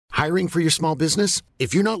Hiring for your small business?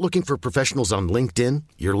 If you're not looking for professionals on LinkedIn,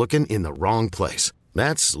 you're looking in the wrong place.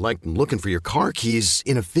 That's like looking for your car keys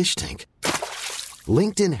in a fish tank.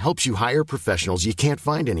 LinkedIn helps you hire professionals you can't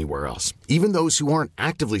find anywhere else, even those who aren't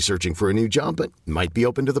actively searching for a new job but might be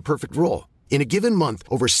open to the perfect role. In a given month,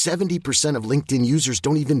 over 70% of LinkedIn users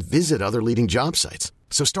don't even visit other leading job sites.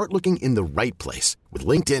 So start looking in the right place. With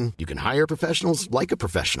LinkedIn, you can hire professionals like a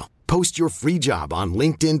professional. Post your free job on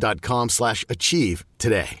linkedin.com/achieve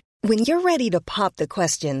today. When you're ready to pop the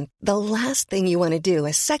question, the last thing you want to do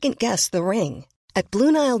is second-guess the ring. At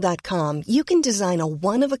BlueNile.com, you can design a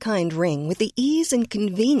one-of-a-kind ring with the ease and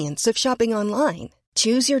convenience of shopping online.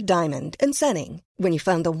 Choose your diamond and setting. When you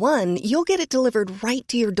find the one, you'll get it delivered right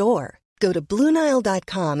to your door. Go to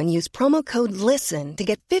BlueNile.com and use promo code LISTEN to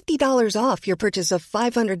get $50 off your purchase of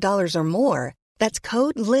 $500 or more. That's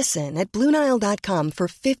code LISTEN at BlueNile.com for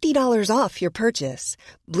 $50 off your purchase.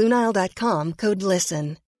 BlueNile.com, code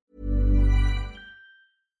LISTEN.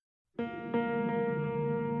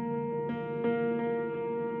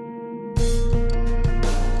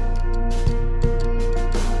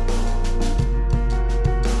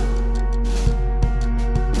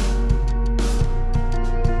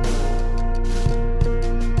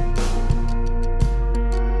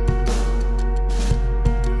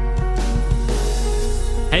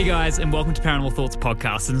 Hey guys, and welcome to Paranormal Thoughts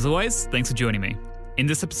Podcast. And as always, thanks for joining me. In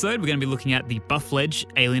this episode, we're going to be looking at the Buff Ledge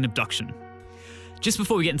alien abduction. Just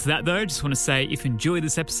before we get into that though, I just want to say if you enjoyed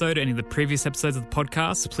this episode or any of the previous episodes of the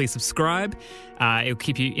podcast, please subscribe. It'll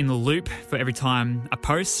keep you in the loop for every time I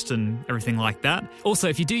post and everything like that. Also,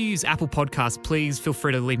 if you do use Apple Podcasts, please feel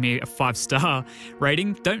free to leave me a 5-star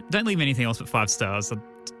rating. Don't leave me anything else but 5 stars. I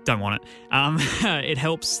don't want it. It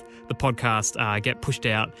helps the podcast get pushed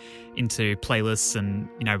out into playlists and,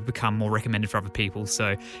 become more recommended for other people.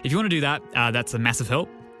 So if you want to do that, that's a massive help.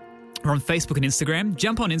 We're on Facebook and Instagram.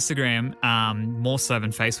 Jump on Instagram more so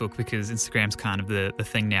than Facebook because Instagram's kind of the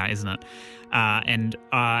thing now, isn't it? And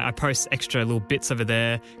I post extra little bits over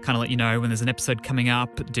there, kind of let you know when there's an episode coming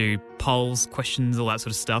up, do polls, questions, all that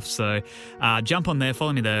sort of stuff. So jump on there,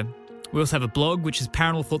 follow me there. We also have a blog, which is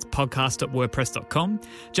paranormalthoughtspodcast.wordpress.com.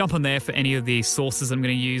 Jump on there for any of the sources I'm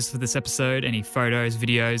going to use for this episode, any photos,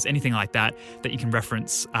 videos, anything like that you can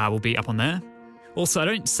reference will be up on there. Also, I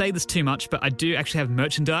don't say this too much, but I do actually have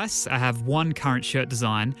merchandise. I have one current shirt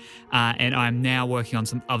design, and I'm now working on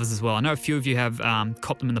some others as well. I know a few of you have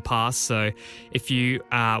copped them in the past, so if you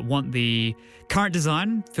want the current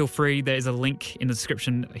design, feel free. There's a link in the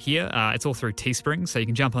description here. It's all through Teespring, so you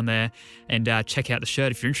can jump on there and check out the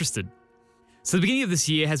shirt if you're interested. So the beginning of this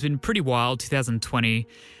year has been pretty wild, 2020.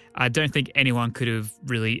 I don't think anyone could have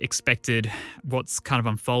really expected what's kind of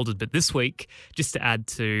unfolded. But this week, just to add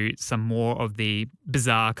to some more of the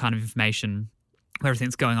bizarre kind of information, everything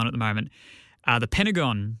that's going on at the moment, the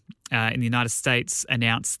Pentagon in the United States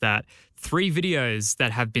announced that 3 videos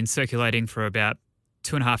that have been circulating for about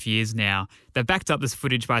 2.5 years now, they've backed up this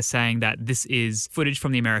footage by saying that this is footage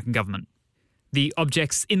from the American government. The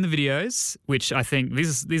objects in the videos, which I think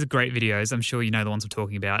these are great videos. I'm sure you know the ones I'm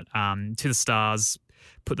talking about. To the Stars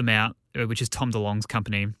put them out, which is Tom DeLonge's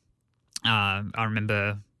company. I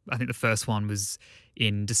remember, I think the first one was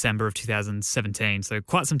in December of 2017, so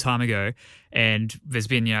quite some time ago. And there's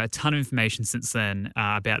been a ton of information since then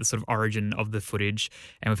about the sort of origin of the footage.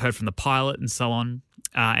 And we've heard from the pilot and so on.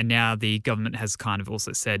 And now the government has kind of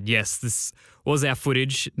also said, yes, this was our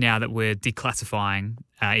footage now that we're declassifying,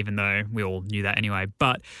 even though we all knew that anyway.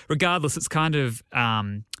 But regardless, it's kind of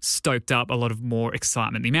stoked up a lot of more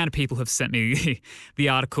excitement. The amount of people who have sent me the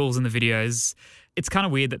articles and the videos, it's kind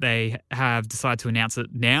of weird that they have decided to announce it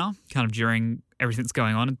now, kind of during everything that's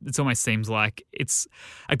going on. It almost seems like it's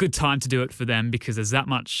a good time to do it for them because there's that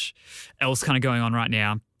much else kind of going on right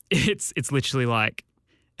now. It's literally like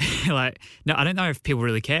no, I don't know if people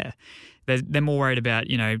really care. They're more worried about,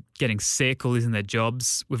 getting sick or losing their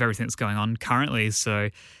jobs with everything that's going on currently. So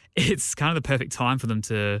it's kind of the perfect time for them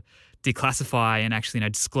to declassify and actually,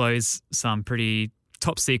 disclose some pretty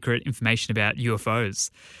top secret information about UFOs.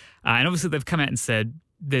 And obviously they've come out and said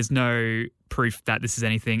there's no proof that this is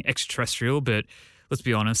anything extraterrestrial, but let's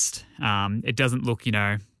be honest, it doesn't look,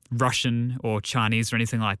 Russian or Chinese or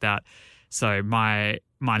anything like that. So my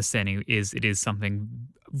understanding is it is something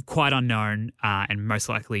quite unknown and most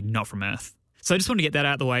likely not from Earth. So I just want to get that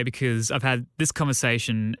out of the way because I've had this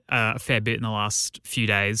conversation a fair bit in the last few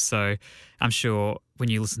days. So I'm sure when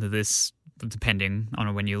you listen to this, depending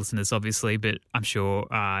on when you listen to this, obviously, but I'm sure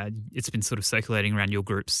it's been sort of circulating around your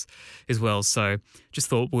groups as well. So just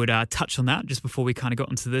thought we'd touch on that just before we kind of got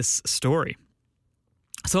into this story.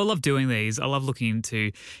 So I love doing these. I love looking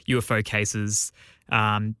into UFO cases.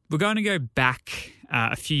 We're going to go back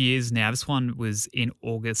a few years now. This one was in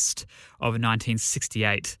August of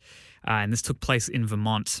 1968, and this took place in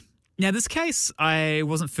Vermont. Now, this case I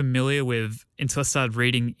wasn't familiar with until I started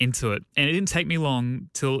reading into it, and it didn't take me long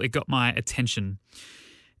till it got my attention.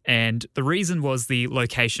 And the reason was the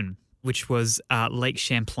location, which was Lake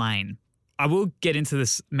Champlain. I will get into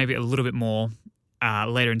this maybe a little bit more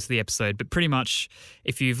later into the episode, but pretty much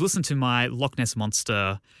if you've listened to my Loch Ness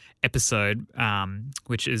Monster episode,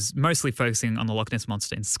 which is mostly focusing on the Loch Ness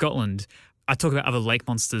Monster in Scotland, I talk about other lake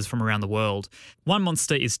monsters from around the world. One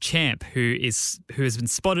monster is Champ, who has been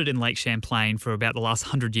spotted in Lake Champlain for about the last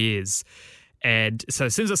 100 years. And so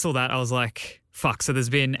as soon as I saw that, I was like, fuck. So there's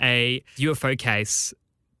been a UFO case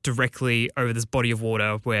directly over this body of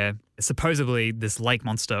water where supposedly this lake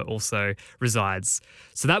monster also resides.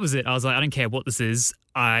 So that was it. I was like, I don't care what this is.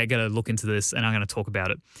 I got to look into this and I'm going to talk about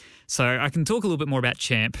it. So I can talk a little bit more about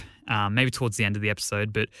Champ, maybe towards the end of the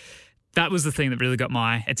episode, but that was the thing that really got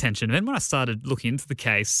my attention. And then when I started looking into the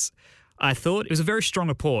case, I thought it was a very strong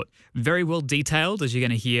report, very well detailed, as you're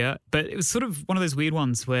going to hear, but it was sort of one of those weird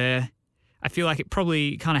ones where I feel like it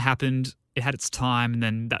probably kind of happened, it had its time, and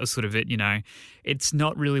then that was sort of it, you know. It's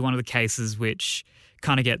not really one of the cases which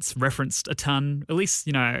kind of gets referenced a ton, at least,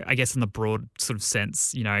 you know, I guess in the broad sort of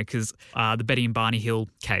sense, you know, because the Betty and Barney Hill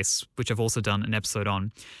case, which I've also done an episode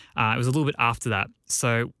on, it was a little bit after that.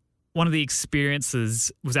 So one of the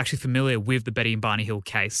experiences was actually familiar with the Betty and Barney Hill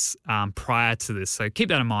case prior to this. So keep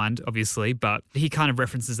that in mind, obviously, but he kind of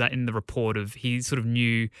references that in the report of he sort of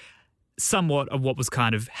knew somewhat of what was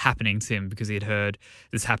kind of happening to him because he had heard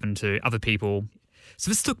this happen to other people. So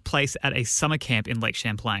this took place at a summer camp in Lake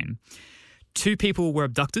Champlain. 2 people were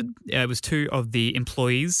abducted. It was 2 of the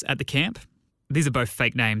employees at the camp. These are both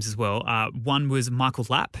fake names as well. One was Michael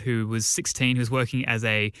Lapp, who was 16, who was working as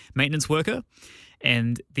a maintenance worker.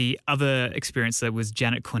 And the other experiencer was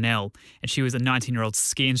Janet Cornell, and she was a 19-year-old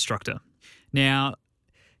ski instructor. Now,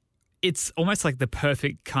 it's almost like the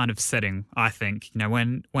perfect kind of setting, I think. You know,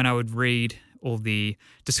 when I would read all the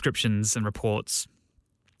descriptions and reports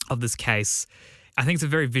of this case, I think it's a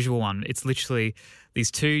very visual one. It's literally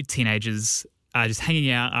these 2 teenagers just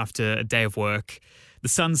hanging out after a day of work. The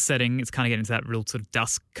sun's setting. It's kind of getting to that real sort of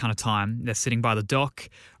dusk kind of time. They're sitting by the dock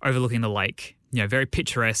overlooking the lake. You know, very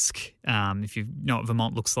picturesque, if you know what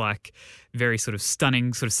Vermont looks like, very sort of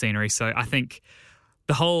stunning sort of scenery. So I think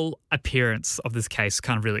the whole appearance of this case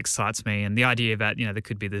kind of really excites me, and the idea that, you know, there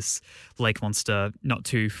could be this lake monster not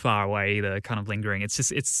too far away either, kind of lingering. It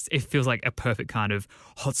feels like a perfect kind of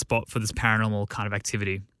hotspot for this paranormal kind of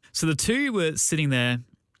activity. So the 2 were sitting there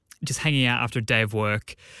just hanging out after a day of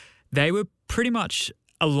work. They were pretty much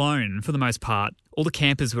alone for the most part. All the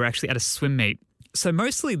campers were actually at a swim meet. So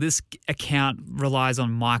mostly this account relies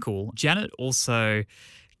on Michael. Janet also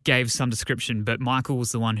gave some description, but Michael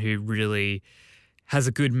was the one who really has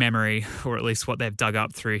a good memory, or at least what they've dug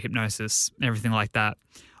up through hypnosis and everything like that,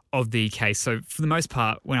 of the case. So for the most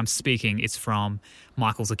part, when I'm speaking, it's from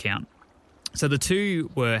Michael's account. So the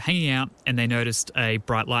 2 were hanging out and they noticed a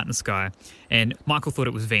bright light in the sky, and Michael thought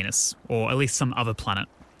it was Venus, or at least some other planet.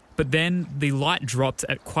 But then the light dropped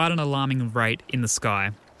at quite an alarming rate in the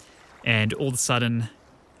sky. And all of a sudden,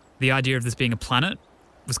 the idea of this being a planet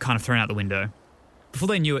was kind of thrown out the window. Before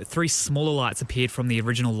they knew it, 3 smaller lights appeared from the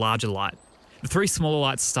original larger light. The 3 smaller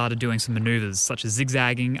lights started doing some maneuvers, such as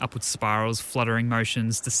zigzagging, upward spirals, fluttering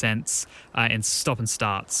motions, descents, and stop and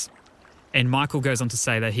starts. And Michael goes on to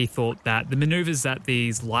say that he thought that the maneuvers that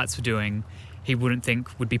these lights were doing, he wouldn't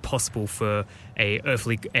think would be possible for a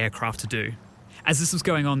earthly aircraft to do. As this was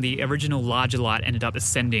going on, the original larger light ended up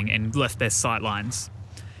ascending and left their sight lines.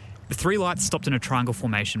 The 3 lights stopped in a triangle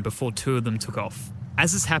formation before 2 of them took off.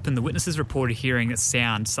 As this happened, the witnesses reported hearing a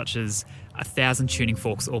sound such as 1,000 tuning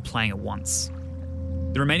forks all playing at once.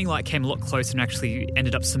 The remaining light came a lot closer and actually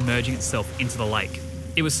ended up submerging itself into the lake.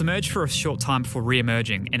 It was submerged for a short time before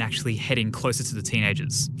re-emerging and actually heading closer to the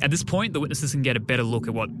teenagers. At this point, the witnesses can get a better look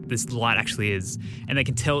at what this light actually is, and they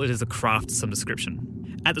can tell it is a craft of some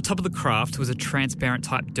description. At the top of the craft was a transparent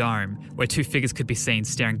type dome where 2 figures could be seen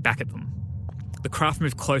staring back at them. The craft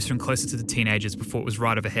moved closer and closer to the teenagers before it was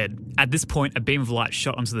right overhead. At this point, a beam of light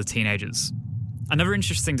shot onto the teenagers. Another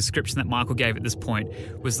interesting description that Michael gave at this point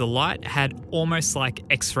was the light had almost like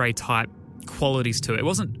X-ray type qualities to it. It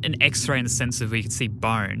wasn't an X-ray in the sense of where you could see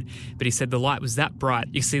bone, but he said the light was that bright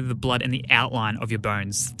you could see the blood and the outline of your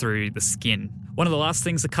bones through the skin. One of the last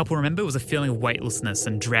things the couple remembered was a feeling of weightlessness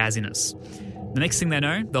and drowsiness. The next thing they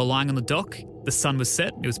know, they were lying on the dock, the sun was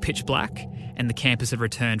set, it was pitch black, and the campers had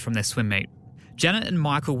returned from their swim meet. Janet and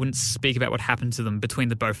Michael wouldn't speak about what happened to them between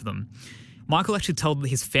the both of them. Michael actually told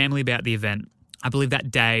his family about the event, I believe that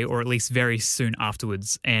day, or at least very soon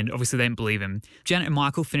afterwards, and obviously they didn't believe him. Janet and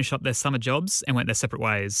Michael finished up their summer jobs and went their separate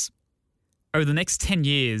ways. Over the next 10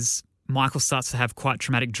 years, Michael starts to have quite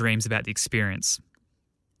traumatic dreams about the experience.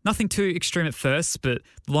 Nothing too extreme at first, but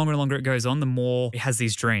the longer and longer it goes on, the more he has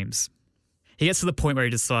these dreams. He gets to the point where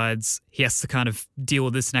he decides he has to kind of deal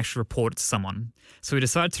with this and actually report it to someone. So he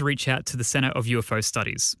decided to reach out to the Center of UFO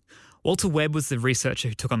Studies. Walter Webb was the researcher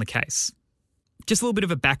who took on the case. Just a little bit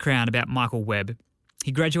of a background about Michael Webb.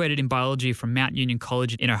 He graduated in biology from Mount Union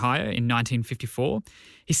College in Ohio in 1954.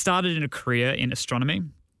 He started in a career in astronomy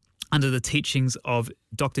under the teachings of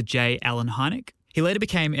Dr. J. Allen Hynek. He later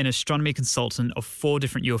became an astronomy consultant of 4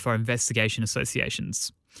 different UFO investigation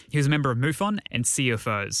associations. He was a member of MUFON and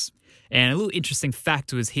CUFOs. And a little interesting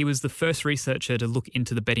fact was he was the first researcher to look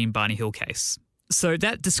into the Betty and Barney Hill case. So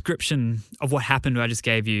that description of what happened I just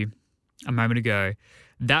gave you a moment ago,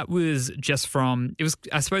 that was just from,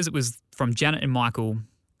 I suppose it was from Janet and Michael,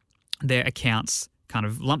 their accounts kind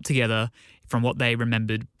of lumped together from what they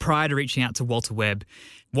remembered prior to reaching out to Walter Webb.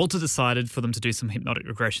 Walter decided for them to do some hypnotic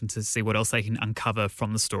regression to see what else they can uncover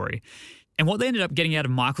from the story. And what they ended up getting out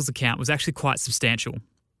of Michael's account was actually quite substantial.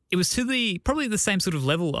 It was to probably the same sort of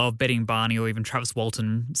level of Betty and Barney or even Travis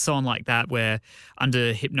Walton, so on like that, where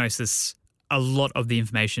under hypnosis, a lot of the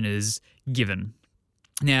information is given.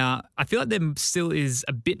 Now, I feel like there still is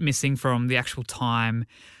a bit missing from the actual time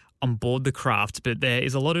on board the craft, but there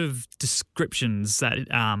is a lot of descriptions that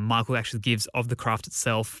Michael actually gives of the craft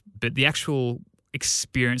itself, but the actual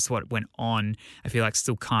experience, what went on, I feel like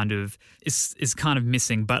still kind of is kind of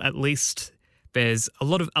missing, but at least there's a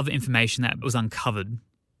lot of other information that was uncovered.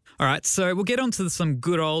 All right, so we'll get on to some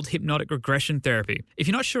good old hypnotic regression therapy. If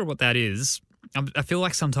you're not sure what that is, I feel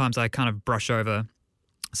like sometimes I kind of brush over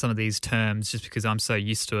some of these terms just because I'm so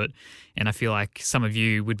used to it, and I feel like some of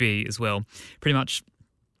you would be as well. Pretty much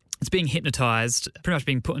it's being hypnotized, pretty much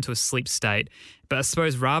being put into a sleep state. But I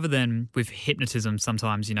suppose rather than with hypnotism,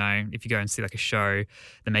 sometimes, if you go and see like a show,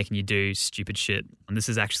 they're making you do stupid shit. And this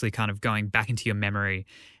is actually kind of going back into your memory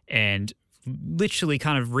and literally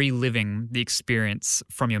kind of reliving the experience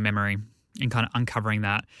from your memory and kind of uncovering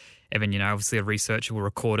that. And then, obviously a researcher will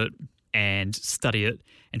record it and study it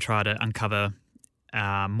and try to uncover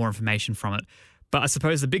more information from it. But I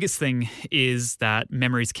suppose the biggest thing is that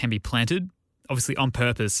memories can be planted, obviously on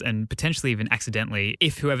purpose and potentially even accidentally,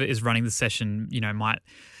 if whoever is running the session, might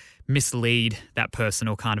mislead that person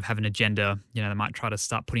or kind of have an agenda. They might try to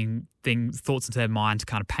start putting thoughts into their mind to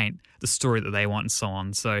kind of paint the story that they want and so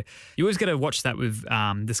on. So you always got to watch that with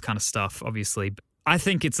this kind of stuff, obviously. But I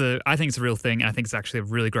think it's a real thing, and I think it's actually a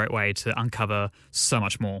really great way to uncover so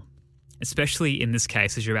much more, especially in this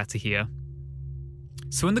case, as you're about to hear.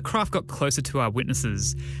 So when the craft got closer to our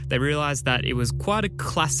witnesses, they realised that it was quite a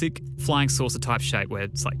classic flying saucer type shape where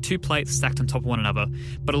it's like 2 plates stacked on top of one another,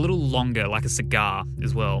 but a little longer, like a cigar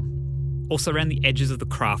as well. Also around the edges of the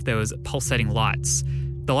craft, there was pulsating lights.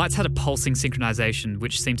 The lights had a pulsing synchronization,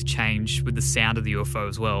 which seemed to change with the sound of the UFO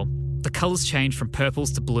as well. The colours changed from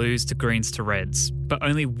purples to blues to greens to reds, but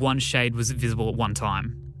only one shade was visible at one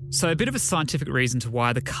time. So a bit of a scientific reason to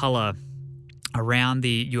why the colour around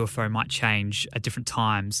the UFO might change at different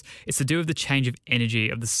times. It's to do with the change of energy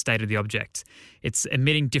of the state of the object. It's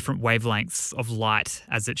emitting different wavelengths of light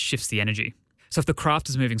as it shifts the energy. So if the craft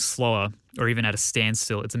is moving slower or even at a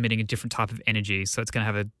standstill, it's emitting a different type of energy, so it's going to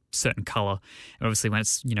have a certain colour. And obviously when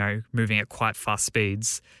it's, moving at quite fast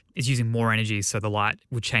speeds, it's using more energy, so the light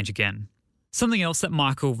would change again. Something else that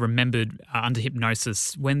Michael remembered under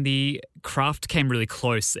hypnosis, when the craft came really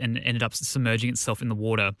close and ended up submerging itself in the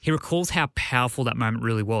water, he recalls how powerful that moment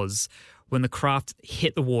really was. When the craft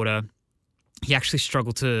hit the water, he actually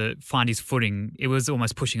struggled to find his footing. It was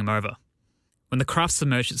almost pushing him over. When the craft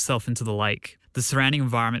submerged itself into the lake, the surrounding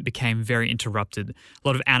environment became very interrupted. A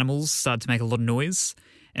lot of animals started to make a lot of noise,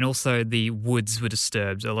 and also the woods were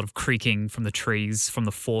disturbed. A lot of creaking from the trees, from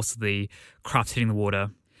the force of the craft hitting the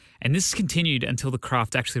water. And this continued until the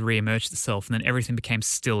craft actually re-emerged itself, and then everything became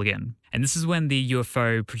still again. And this is when the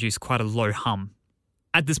UFO produced quite a low hum.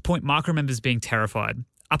 At this point, Mark remembers being terrified.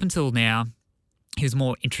 Up until now, he was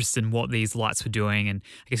more interested in what these lights were doing, and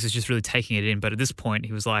I guess he was just really taking it in. But at this point,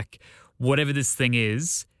 he was like, whatever this thing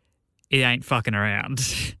is, it ain't fucking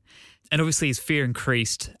around. And obviously his fear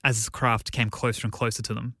increased as his craft came closer and closer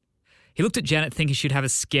to them. He looked at Janet thinking she'd have a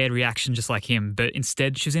scared reaction just like him, but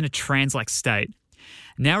instead she was in a trance-like state.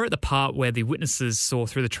 Now we're at the part where the witnesses saw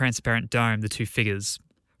through the transparent dome the 2 figures.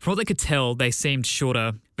 From what they could tell, they seemed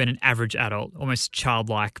shorter than an average adult, almost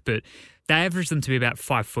childlike, but they averaged them to be about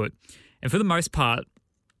 5 foot. And for the most part,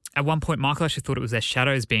 at one point, Michael actually thought it was their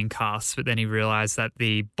shadows being cast, but then he realised that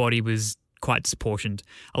the body was quite disproportioned.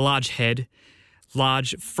 A large head,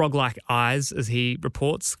 large frog-like eyes, as he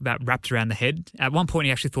reports, that wrapped around the head. At one point,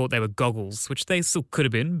 he actually thought they were goggles, which they still could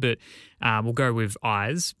have been, but we'll go with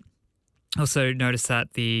eyes. Also noticed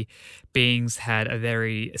that the beings had a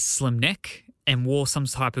very slim neck and wore some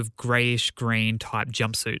type of greyish-green type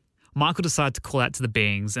jumpsuit. Michael decided to call out to the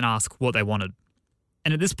beings and ask what they wanted.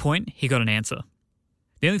 And at this point, he got an answer.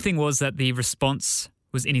 The only thing was that the response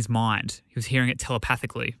was in his mind. He was hearing it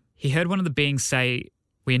telepathically. He heard one of the beings say,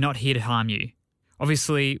 "We are not here to harm you."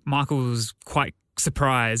 Obviously, Michael was quite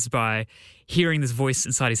surprised by hearing this voice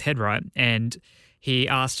inside his head, right? And he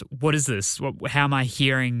asked, "What is this? How am I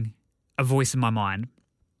hearing a voice in my mind?"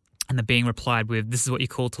 And the being replied with, "This is what you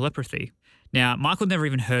call telepathy." Now, Michael never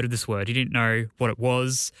even heard of this word. He didn't know what it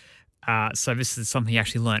was. So this is something he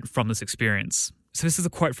actually learned from this experience. So this is a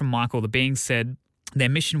quote from Michael. The being said their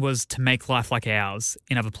mission was to make life like ours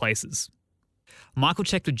in other places. Michael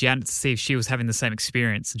checked with Janet to see if she was having the same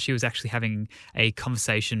experience, and she was actually having a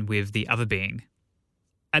conversation with the other being.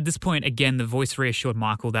 At this point, again, the voice reassured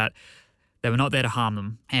Michael that they were not there to harm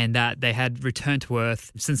them and that they had returned to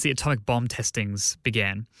Earth since the atomic bomb testings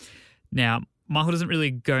began. Now, Michael doesn't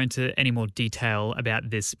really go into any more detail about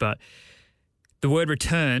this, but the word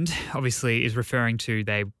returned obviously is referring to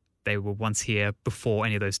they were once here before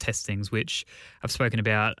any of those testings, which I've spoken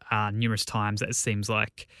about numerous times. It seems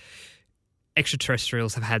like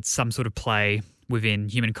extraterrestrials have had some sort of play within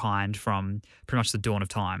humankind from pretty much the dawn of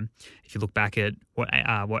time. If you look back at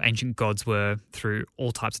what ancient gods were through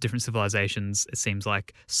all types of different civilizations, it seems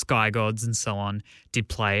like sky gods and so on did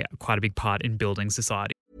play quite a big part in building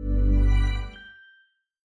society.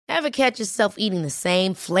 Ever catch yourself eating the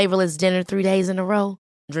same flavorless dinner 3 days in a row?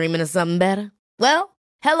 Dreaming of something better? Well,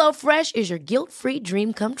 HelloFresh is your guilt-free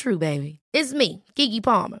dream come true, baby. It's me, Keke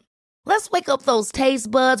Palmer. Let's wake up those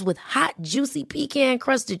taste buds with hot, juicy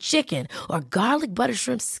pecan-crusted chicken or garlic butter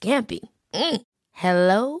shrimp scampi.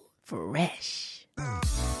 Hello Fresh.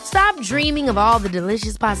 Stop dreaming of all the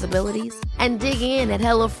delicious possibilities and dig in at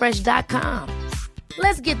HelloFresh.com.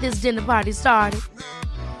 Let's get this dinner party started.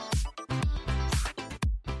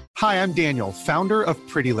 Hi, I'm Daniel, founder of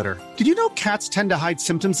Pretty Litter. Did you know cats tend to hide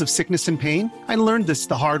symptoms of sickness and pain? I learned this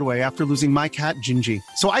the hard way after losing my cat, Gingy.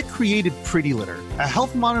 So I created Pretty Litter, a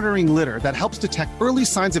health monitoring litter that helps detect early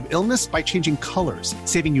signs of illness by changing colors,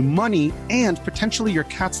 saving you money and potentially your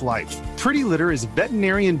cat's life. Pretty Litter is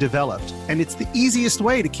veterinarian developed, and it's the easiest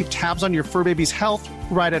way to keep tabs on your fur baby's health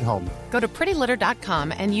right at home. Go to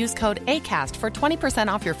prettylitter.com and use code ACAST for 20%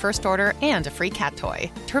 off your first order and a free cat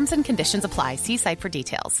toy. Terms and conditions apply. See site for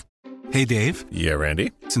details. Hey, Dave. Yeah,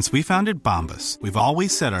 Randy. Since we founded Bombas, we've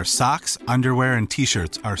always said our socks, underwear, and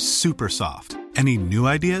T-shirts are super soft. Any new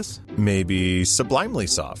ideas? Maybe sublimely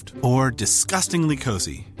soft. Or disgustingly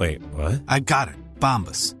cozy. Wait, what? I got it.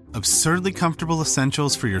 Bombas. Absurdly comfortable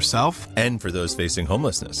essentials for yourself and for those facing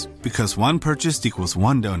homelessness. Because one purchased equals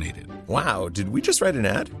one donated. Wow, did we just write an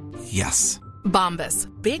ad? Yes. Bombas.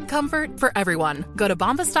 Big comfort for everyone. Go to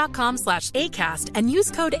bombas.com/ACAST and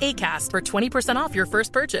use code ACAST for 20% off your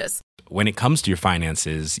first purchase. When it comes to your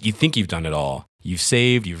finances, you think you've done it all. You've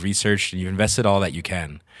saved, you've researched, and you've invested all that you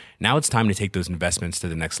can. Now it's time to take those investments to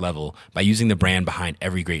the next level by using the brand behind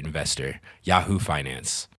every great investor, Yahoo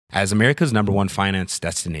Finance. As America's #1 finance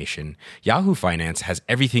destination, Yahoo Finance has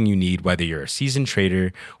everything you need, whether you're a seasoned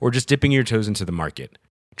trader or just dipping your toes into the market.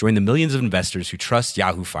 Join the millions of investors who trust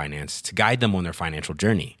Yahoo Finance to guide them on their financial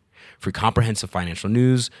journey. For comprehensive financial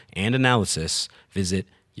news and analysis, visit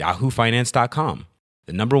yahoofinance.com.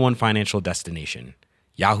 The #1 financial destination,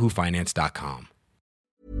 yahoofinance.com.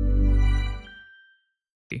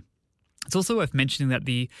 It's also worth mentioning that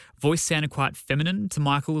the voice sounded quite feminine to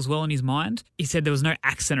Michael as well in his mind. He said there was no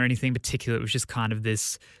accent or anything particular. It was just kind of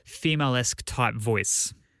this female-esque type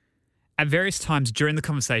voice. At various times during the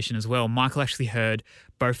conversation as well, Michael actually heard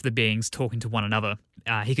both of the beings talking to one another.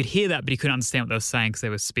 He could hear that, but he couldn't understand what they were saying because they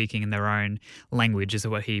were speaking in their own language, is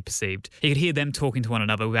what he perceived. He could hear them talking to one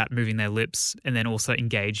another without moving their lips and then also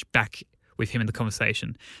engage back with him in the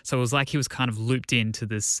conversation. So it was like he was kind of looped into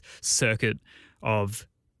this circuit of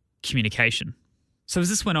communication. So as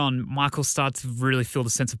this went on, Michael started to really feel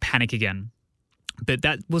the sense of panic again. But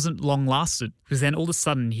that wasn't long lasted, because then all of a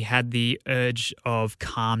sudden he had the urge of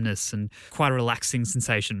calmness and quite a relaxing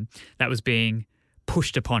sensation that was being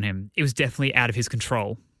pushed upon him. It was definitely out of his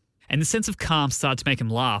control. And the sense of calm started to make him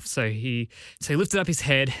laugh. So he lifted up his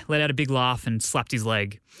head, let out a big laugh and slapped his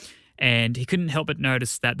leg. And he couldn't help but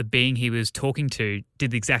notice that the being he was talking to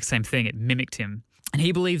did the exact same thing. It mimicked him. And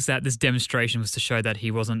he believes that this demonstration was to show that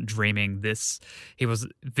he wasn't dreaming this.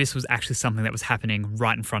 This was actually something that was happening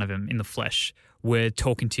right in front of him in the flesh. We're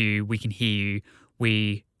talking to you. We can hear you.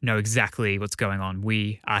 We know exactly what's going on.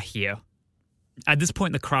 We are here. At this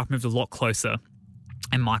point, the craft moved a lot closer,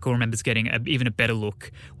 and Michael remembers getting even a better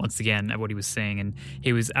look once again at what he was seeing, and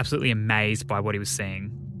he was absolutely amazed by what he was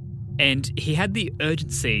seeing. And he had the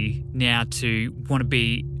urgency now to want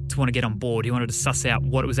to get on board. He wanted to suss out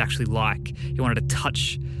what it was actually like. He wanted to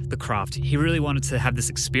touch the craft. He really wanted to have this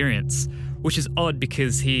experience, which is odd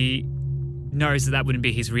because he knows that wouldn't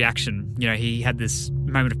be his reaction. You know, he had this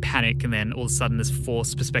moment of panic and then all of a sudden this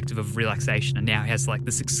forced perspective of relaxation, and now he has like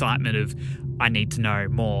this excitement of, I need to know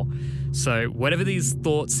more. So whatever these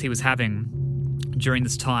thoughts he was having during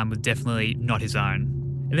this time were definitely not his own.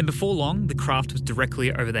 And then before long, the craft was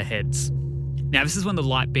directly over their heads. Now, this is when the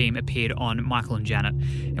light beam appeared on Michael and Janet.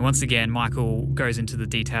 And once again, Michael goes into the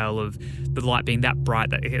detail of the light being that bright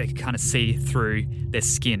that they could kind of see through their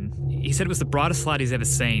skin. He said it was the brightest light he's ever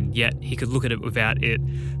seen, yet he could look at it without it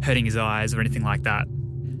hurting his eyes or anything like that.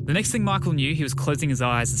 The next thing Michael knew, he was closing his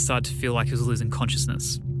eyes and started to feel like he was losing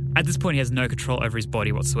consciousness. At this point, he has no control over his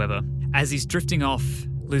body whatsoever. As he's drifting off,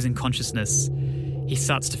 losing consciousness, he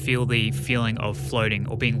starts to feel the feeling of floating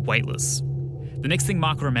or being weightless. The next thing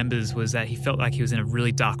Michael remembers was that he felt like he was in a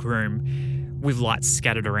really dark room with lights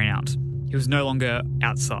scattered around. He was no longer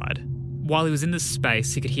outside. While he was in this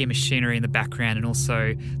space, he could hear machinery in the background and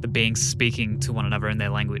also the beings speaking to one another in their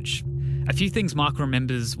language. A few things Michael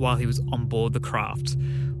remembers while he was on board the craft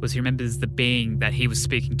was he remembers the being that he was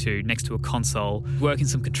speaking to next to a console working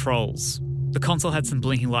some controls. The console had some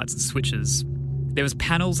blinking lights and switches. There was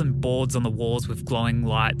panels and boards on the walls with glowing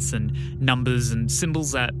lights and numbers and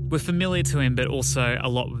symbols that were familiar to him, but also a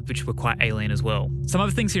lot which were quite alien as well. Some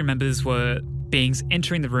other things he remembers were beings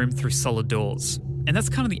entering the room through solid doors. And that's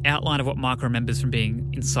kind of the outline of what Michael remembers from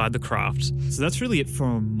being inside the craft. So that's really it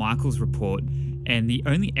from Michael's report. And the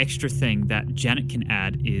only extra thing that Janet can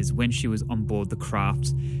add is when she was on board the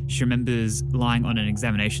craft, she remembers lying on an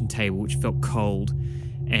examination table which felt cold,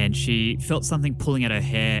 and she felt something pulling at her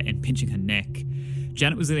hair and pinching her neck.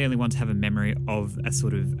 Janet was the only one to have a memory of a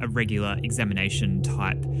sort of a regular examination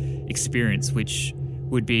type experience, which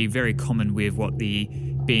would be very common with what the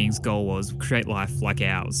being's goal was, create life like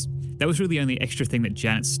ours. That was really the only extra thing that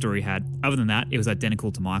Janet's story had. Other than that, it was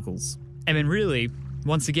identical to Michael's. And then really,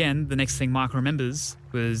 once again, the next thing Michael remembers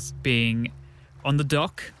was being on the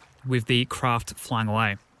dock with the craft flying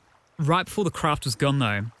away. Right before the craft was gone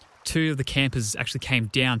though, two of the campers actually came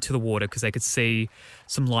down to the water because they could see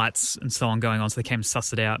some lights and so on going on, so they came to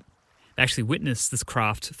suss it out. They actually witnessed this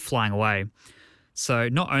craft flying away. So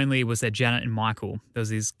not only was there Janet and Michael, there was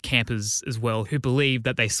these campers as well who believed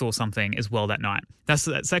that they saw something as well that night.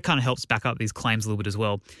 So that kind of helps back up these claims a little bit as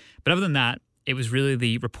well. But other than that, it was really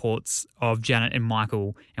the reports of Janet and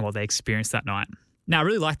Michael and what they experienced that night. Now, I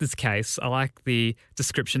really like this case. I like the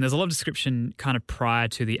description. There's a lot of description kind of prior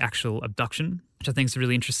to the actual abduction, which I think is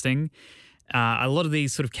really interesting. A lot of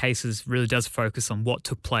these sort of cases really does focus on what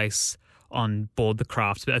took place on board the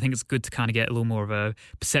craft, but I think it's good to kind of get a little more of a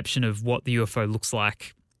perception of what the UFO looks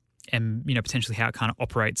like and, you know, potentially how it kind of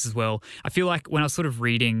operates as well. I feel like when I was sort of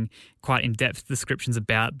reading quite in-depth descriptions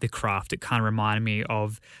about the craft, it kind of reminded me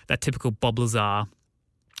of that typical Bob Lazar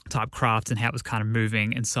type craft and how it was kind of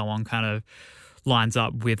moving and so on, kind of lines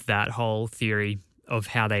up with that whole theory of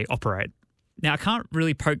how they operate. Now, I can't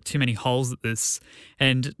really poke too many holes at this,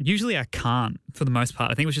 and usually I can't for the most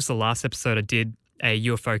part. I think it was just the last episode I did a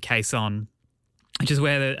UFO case on, which is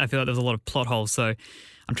where I feel like there's a lot of plot holes. So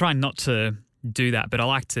I'm trying not to do that, but I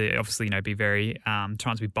like to obviously, you know, be very trying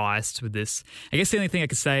to be biased with this. I guess the only thing I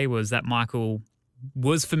could say was that Michael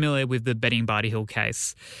was familiar with the Betty and Barty Hill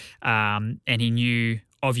case, and he knew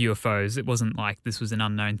of UFOs. It wasn't like this was an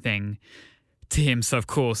unknown thing to him, so of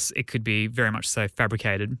course it could be very much so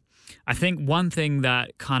fabricated. I think one thing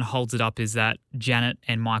that kind of holds it up is that Janet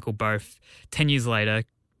and Michael both 10 years later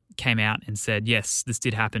came out and said, yes, this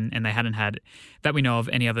did happen, and they hadn't had, that we know of,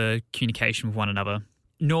 any other communication with one another,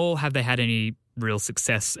 nor have they had any real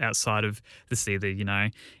success outside of this either. You know,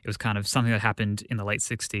 it was kind of something that happened in the late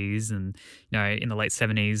 60s and, you know, in the late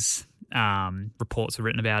 70s, reports were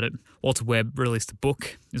written about it. Walter Webb released a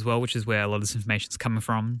book as well, which is where a lot of this information is coming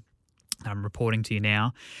from. I'm reporting to you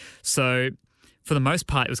now. So for the most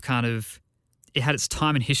part, it was kind of, it had its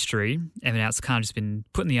time in history, and now it's kind of just been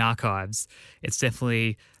put in the archives. It's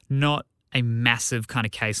definitely not a massive kind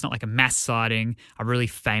of case, not like a mass sighting, a really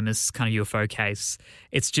famous kind of UFO case.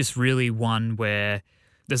 It's just really one where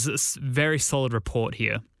there's this very solid report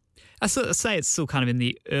here. I say it's still kind of in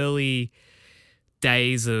the early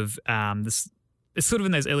days of this. It's sort of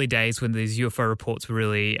in those early days when these UFO reports were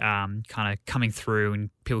really kind of coming through and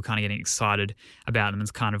people kind of getting excited about them.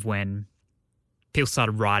 It's kind of when people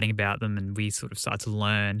started writing about them and we sort of started to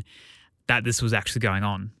learn that this was actually going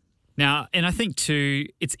on. Now, and I think too,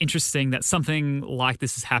 it's interesting that something like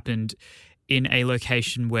this has happened in a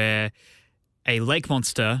location where a lake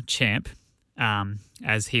monster, Champ,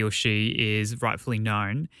 as he or she is rightfully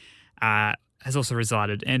known, has also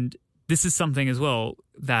resided. And this is something as well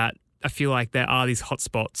that I feel like there are these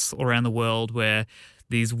hotspots all around the world where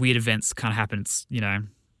these weird events kind of happen. It's,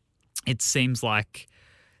 it seems like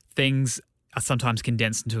things are sometimes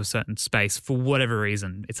condensed into a certain space for whatever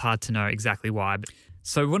reason. It's hard to know exactly why.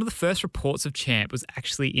 So one of the first reports of Champ was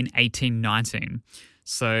actually in 1819.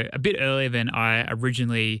 So a bit earlier than I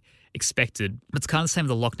originally expected. It's kind of the same with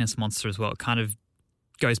the Loch Ness Monster as well. It kind of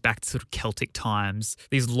goes back to sort of Celtic times.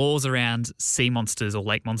 These laws around sea monsters or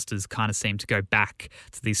lake monsters kind of seem to go back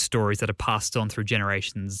to these stories that are passed on through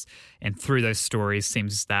generations. And through those stories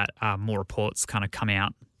seems that more reports kind of come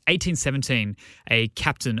out. 1817, a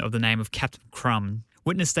captain of the name of Captain Crumb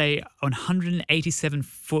witnessed a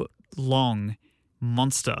 187-foot-long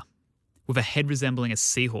monster with a head resembling a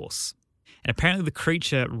seahorse. And apparently the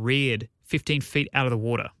creature reared 15 feet out of the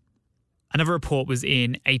water. Another report was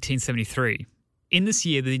in 1873. In this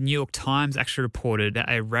year, the New York Times actually reported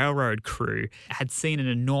that a railroad crew had seen an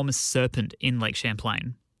enormous serpent in Lake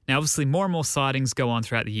Champlain. Now, obviously, more and more sightings go on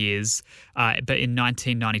throughout the years, but in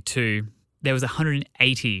 1992, there was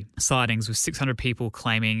 180 sightings with 600 people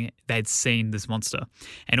claiming they'd seen this monster.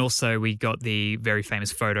 And also we got the very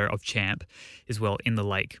famous photo of Champ as well in the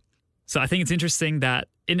lake. So I think it's interesting that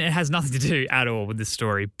it has nothing to do at all with this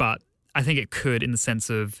story, but I think it could in the sense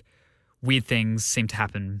of weird things seem to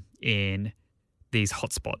happen in these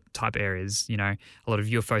hotspot type areas. A lot of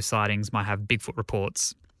UFO sightings might have Bigfoot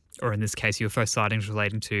reports, or in this case, UFO sightings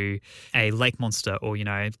relating to a lake monster, or,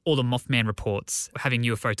 all the Mothman reports having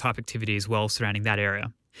UFO type activity as well surrounding that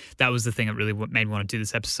area. That was the thing that really made me want to do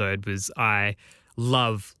this episode was I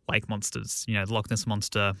love lake monsters. The Loch Ness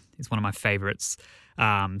Monster is one of my favorites.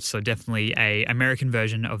 So definitely a American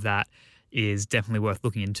version of that is definitely worth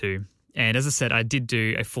looking into. And as I said, I did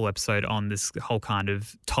do a full episode on this whole kind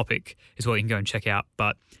of topic as well. You can go and check out,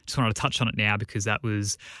 but just wanted to touch on it now because that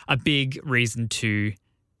was a big reason to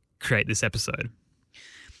create this episode.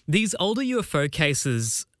 These older UFO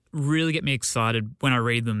cases really get me excited when I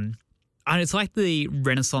read them. And it's like the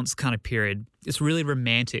Renaissance kind of period. It's really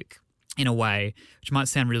romantic in a way, which might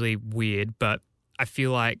sound really weird, but I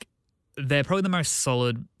feel like they're probably the most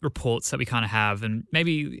solid reports that we kind of have, and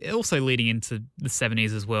maybe also leading into the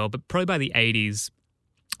 70s as well. But probably by the 80s,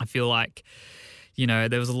 I feel like,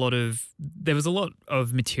 there was a lot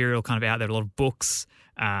of material kind of out there, a lot of books,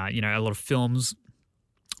 a lot of films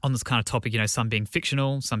on this kind of topic, some being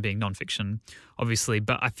fictional, some being non-fiction, obviously.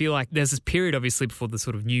 But I feel like there's this period, obviously, before the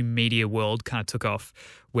sort of new media world kind of took off,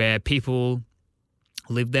 where people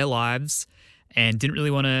lived their lives and didn't really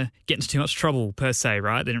want to get into too much trouble per se,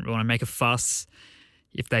 right? They didn't really want to make a fuss.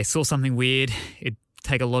 If they saw something weird, it'd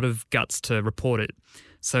take a lot of guts to report it.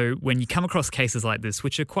 So when you come across cases like this,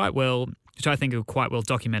 which I think are quite well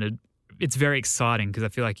documented, it's very exciting because I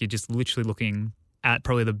feel like you're just literally looking at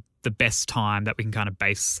probably the best time that we can kind of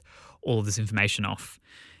base all of this information off.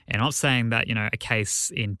 And I'm not saying that, a case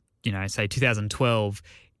in, say 2012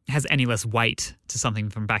 has any less weight to something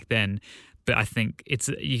from back then. But I think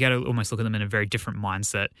you got to almost look at them in a very different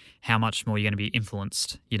mindset, how much more you're going to be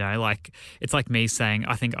influenced. It's like me saying,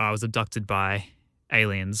 I think I was abducted by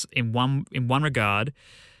aliens. In one regard,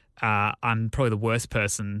 I'm probably the worst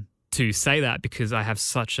person to say that because I have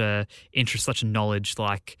such a interest, such a knowledge,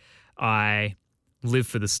 like I live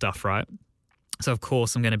for this stuff, right? So of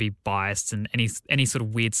course I'm going to be biased, and any sort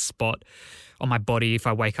of weird spot on my body, if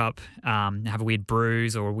I wake up, have a weird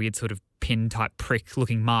bruise or a weird sort of pin type prick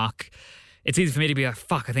looking mark, it's easy for me to be like,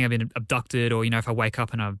 fuck, I think I've been abducted. Or, if I wake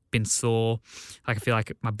up and I've been sore, like I feel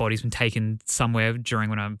like my body's been taken somewhere during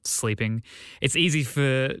when I'm sleeping. It's easy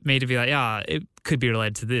for me to be like, it could be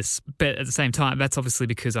related to this. But at the same time, that's obviously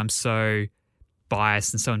because I'm so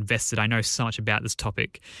biased and so invested. I know so much about this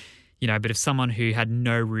topic, but if someone who had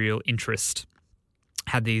no real interest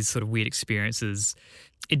had these sort of weird experiences,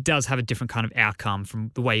 it does have a different kind of outcome from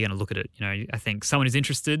the way you're going to look at it. I think someone who's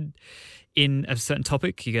interested in a certain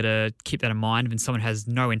topic, you got to keep that in mind. When someone has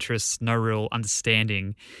no interest, no real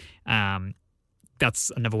understanding,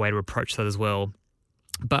 that's another way to approach that as well.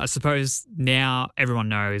 But I suppose now everyone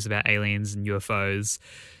knows about aliens and UFOs.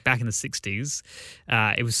 Back in the 60s,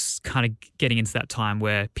 it was kind of getting into that time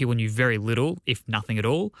where people knew very little, if nothing at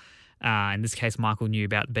all. In this case, Michael knew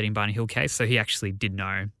about the Betty and Barney Hill case, so he actually did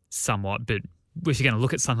know somewhat. But if you're going to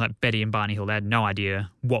look at something like Betty and Barney Hill, they had no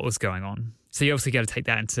idea what was going on. So you obviously got to take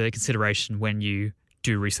that into consideration when you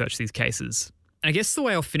do research these cases. And I guess the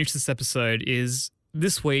way I'll finish this episode is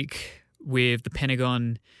this week with the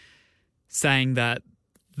Pentagon saying that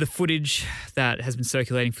the footage that has been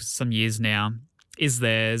circulating for some years now is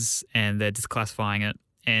theirs, and they're disclassifying it,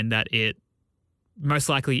 and that it most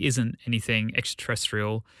likely isn't anything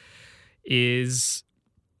extraterrestrial. It's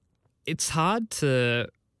hard to...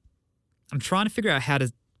 I'm trying to figure out how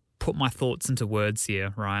to put my thoughts into words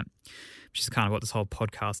here, right? Which is kind of what this whole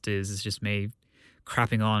podcast is just me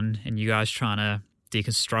crapping on and you guys trying to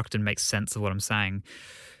deconstruct and make sense of what I'm saying.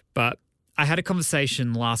 But I had a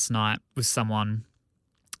conversation last night with someone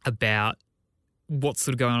about what's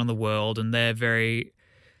sort of going on in the world, and they're very...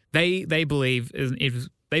 They believe in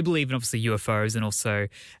obviously UFOs and also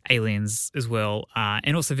aliens as well,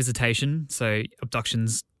 and also visitation, so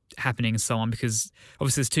abductions happening and so on, because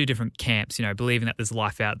obviously there's two different camps, believing that there's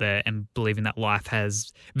life out there and believing that life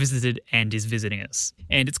has visited and is visiting us.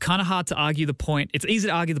 And it's kind of hard to argue the point. It's easy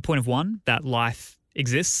to argue the point of one, that life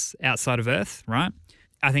exists outside of Earth, right?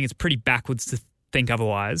 I think it's pretty backwards to think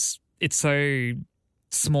otherwise. It's so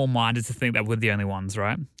small-minded to think that we're the only ones,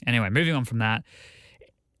 right? Anyway, moving on from that.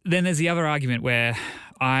 Then there's the other argument where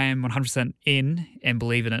I'm 100% in and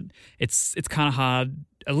believe in it. It's kind of hard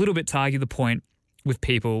a little bit to argue the point with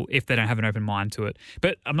people if they don't have an open mind to it.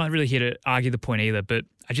 But I'm not really here to argue the point either. But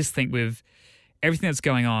I just think with everything that's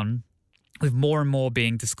going on, with more and more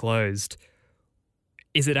being disclosed,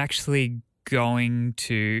 is it actually going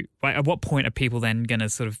to... at what point are people then going to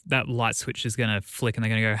sort of... that light switch is going to flick and they're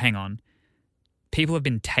going to go, hang on. People have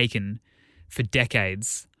been taken for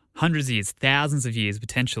decades, hundreds of years, thousands of years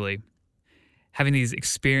potentially, having these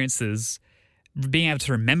experiences, being able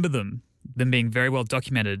to remember them being very well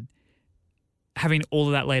documented, having all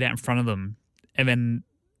of that laid out in front of them. And then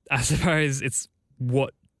I suppose it's,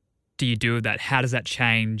 what do you do with that? How does that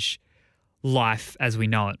change life as we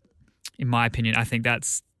know it? In my opinion, I think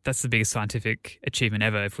that's the biggest scientific achievement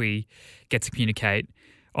ever, if we get to communicate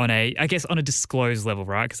on a disclosed level,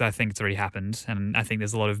 right? Because I think it's already happened, and I think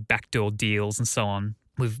there's a lot of backdoor deals and so on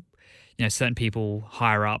with, certain people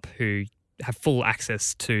higher up who have full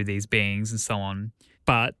access to these beings and so on.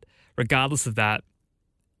 But regardless of that,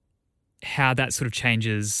 how that sort of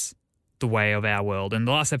changes the way of our world. And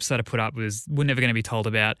the last episode I put up was, we're never going to be told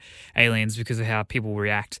about aliens because of how people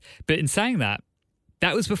react. But in saying that,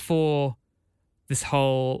 that was before this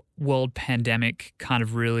whole world pandemic kind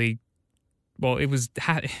of really... Well, it was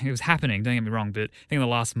happening, don't get me wrong, but I think in the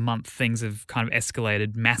last month things have kind of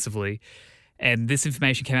escalated massively. And this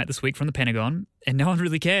information came out this week from the Pentagon, and no one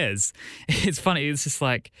really cares. It's funny. It's just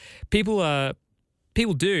like people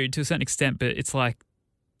do to a certain extent, but it's like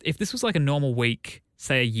if this was like a normal week,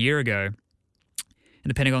 say a year ago, and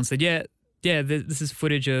the Pentagon said, yeah, this is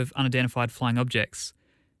footage of unidentified flying objects,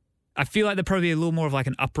 I feel like there'd probably be a little more of like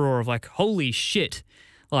an uproar of like, holy shit,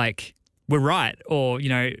 like we're right, or,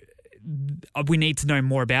 we need to know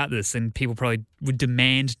more about this, and people probably would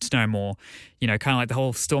demand to know more, kind of like the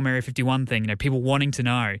whole Storm Area 51 thing, people wanting to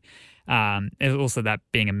know. And also that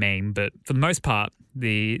being a meme, but for the most part,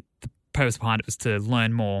 the purpose behind it was to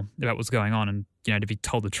learn more about what's going on and, to be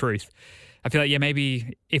told the truth. I feel like,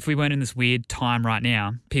 maybe if we weren't in this weird time right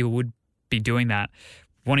now, people would be doing that,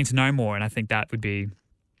 wanting to know more, and I think that would be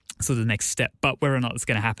sort of the next step. But whether or not it's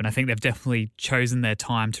going to happen, I think they've definitely chosen their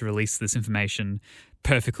time to release this information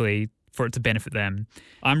perfectly for it to benefit them.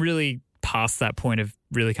 I'm really past that point of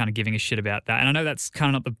really kind of giving a shit about that. And I know that's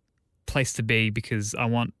kind of not the place to be, because I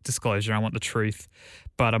want disclosure, I want the truth,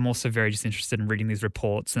 but I'm also very just interested in reading these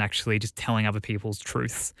reports and actually just telling other people's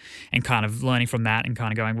truths and kind of learning from that and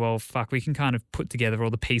kind of going, well, fuck, we can kind of put together all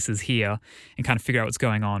the pieces here and kind of figure out what's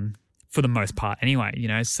going on for the most part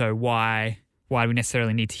anyway, so why do we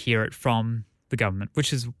necessarily need to hear it from the government, which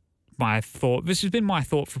has been my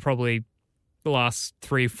thought for probably the last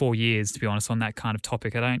 3 or 4 years, to be honest, on that kind of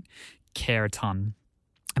topic. I don't care a ton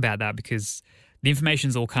about that because the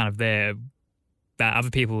information's all kind of there that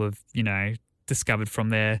other people have, discovered from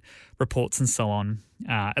their reports and so on.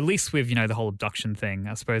 At least with, the whole abduction thing.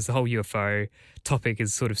 I suppose the whole UFO topic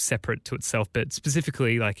is sort of separate to itself, but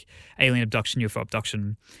specifically like alien abduction, UFO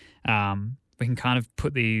abduction, we can kind of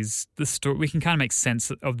put we can kind of make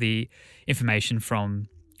sense of the information from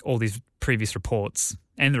all these previous reports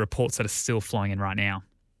and the reports that are still flowing in right now.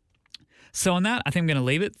 So on that, I think I'm going to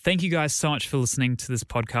leave it. Thank you guys so much for listening to this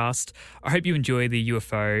podcast. I hope you enjoy the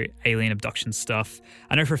UFO alien abduction stuff.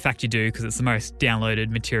 I know for a fact you do, because it's the most downloaded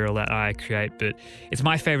material that I create, but it's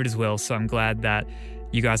my favorite as well. So I'm glad that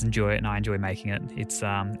you guys enjoy it and I enjoy making it.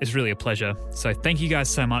 It's really a pleasure. So thank you guys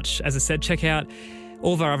so much. As I said, check out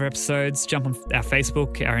all of our other episodes. Jump on our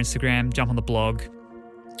Facebook, our Instagram, jump on the blog,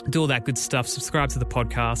 do all that good stuff. Subscribe to the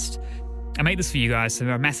podcast. I make this for you guys, so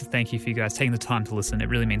a massive thank you for you guys taking the time to listen. It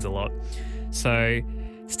really means a lot. So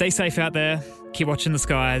Stay safe out there, keep watching the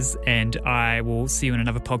skies, and I will see you in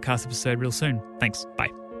another podcast episode real soon. Thanks. Bye.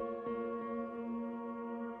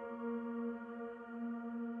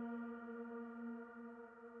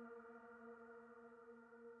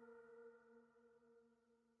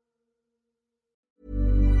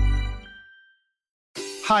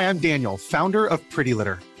 Hi, I'm Daniel, founder of Pretty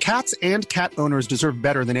Litter. Cats and cat owners deserve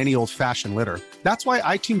better than any old-fashioned litter. That's why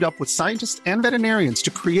I teamed up with scientists and veterinarians to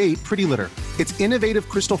create Pretty Litter. Its innovative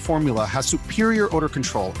crystal formula has superior odor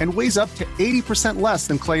control and weighs up to 80% less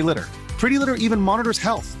than clay litter. Pretty Litter even monitors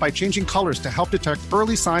health by changing colors to help detect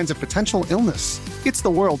early signs of potential illness. It's the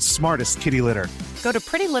world's smartest kitty litter. Go to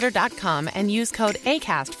prettylitter.com and use code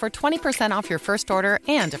ACAST for 20% off your first order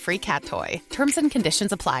and a free cat toy. Terms and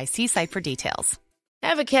conditions apply. See site for details.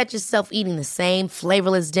 Ever catch yourself eating the same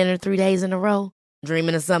flavorless dinner 3 days in a row?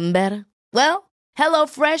 Dreaming of something better? Well,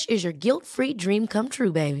 HelloFresh is your guilt-free dream come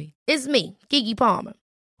true, baby. It's me, Keke Palmer.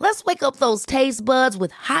 Let's wake up those taste buds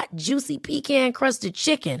with hot, juicy pecan-crusted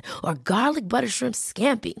chicken or garlic butter shrimp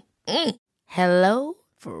scampi. Hello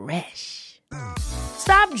Fresh.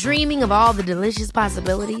 Stop dreaming of all the delicious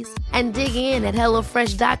possibilities and dig in at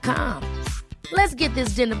HelloFresh.com. Let's get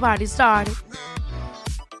this dinner party started.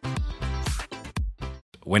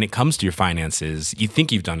 When it comes to your finances, you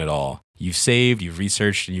think you've done it all. You've saved, you've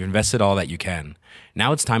researched, and you've invested all that you can.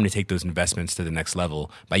 Now it's time to take those investments to the next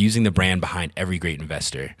level by using the brand behind every great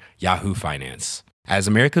investor, Yahoo Finance. As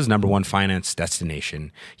America's #1 finance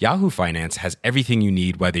destination, Yahoo Finance has everything you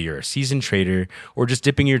need, whether you're a seasoned trader or just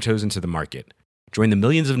dipping your toes into the market. Join the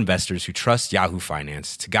millions of investors who trust Yahoo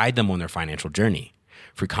Finance to guide them on their financial journey.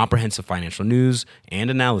 For comprehensive financial news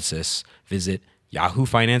and analysis, visit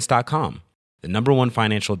yahoofinance.com. The #1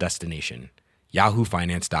 financial destination,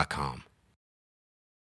 yahoofinance.com.